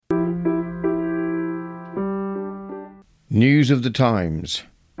News of the Times.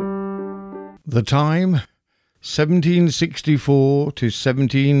 The time, 1764 to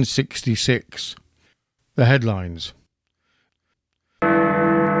 1766. The headlines.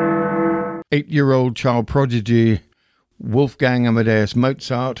 8-year-old child prodigy Wolfgang Amadeus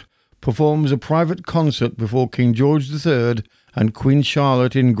Mozart performs a private concert before King George III and Queen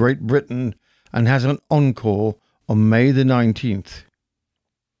Charlotte in Great Britain and has an encore on May the 19th.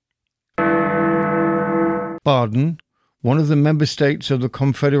 Baden, one of the member states of the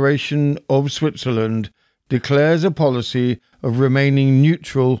Confederation of Switzerland, declares a policy of remaining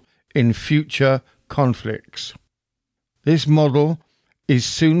neutral in future conflicts. This model is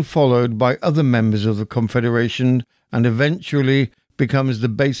soon followed by other members of the Confederation and eventually becomes the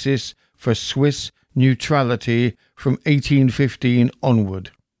basis for Swiss neutrality from 1815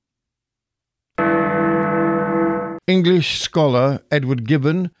 onward. English scholar Edward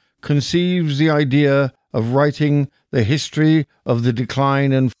Gibbon conceives the idea of writing the history of the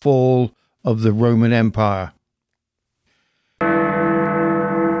decline and fall of the Roman Empire.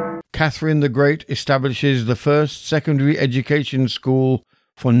 Catherine the Great establishes the first secondary education school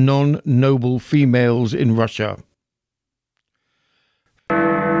for non-noble females in Russia.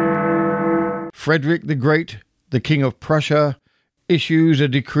 Frederick the Great, the King of Prussia, issues a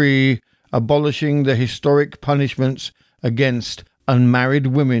decree abolishing the historic punishments against unmarried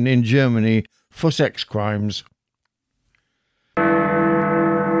women in Germany for sex crimes.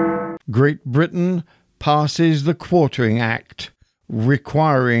 Great Britain passes the Quartering Act,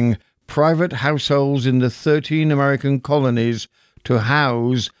 requiring private households in the 13 American colonies to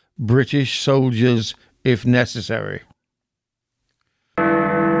house British soldiers if necessary.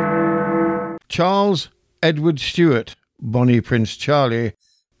 Charles Edward Stuart, Bonnie Prince Charlie,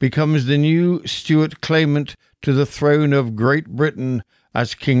 becomes the new Stuart claimant to the throne of Great Britain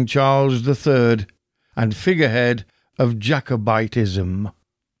as King Charles III and figurehead of Jacobitism.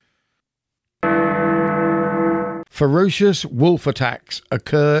 Ferocious wolf attacks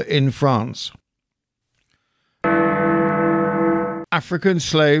occur in France. African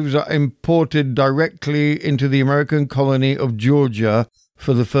slaves are imported directly into the American colony of Georgia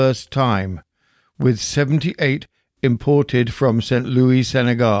for the first time, with 78 imported from St. Louis,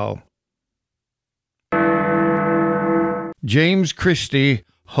 Senegal. James Christie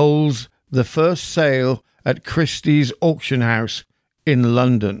holds the first sale at Christie's Auction House in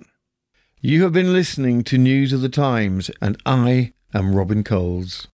London. You have been listening to News of the Times, and I am Robin Coles.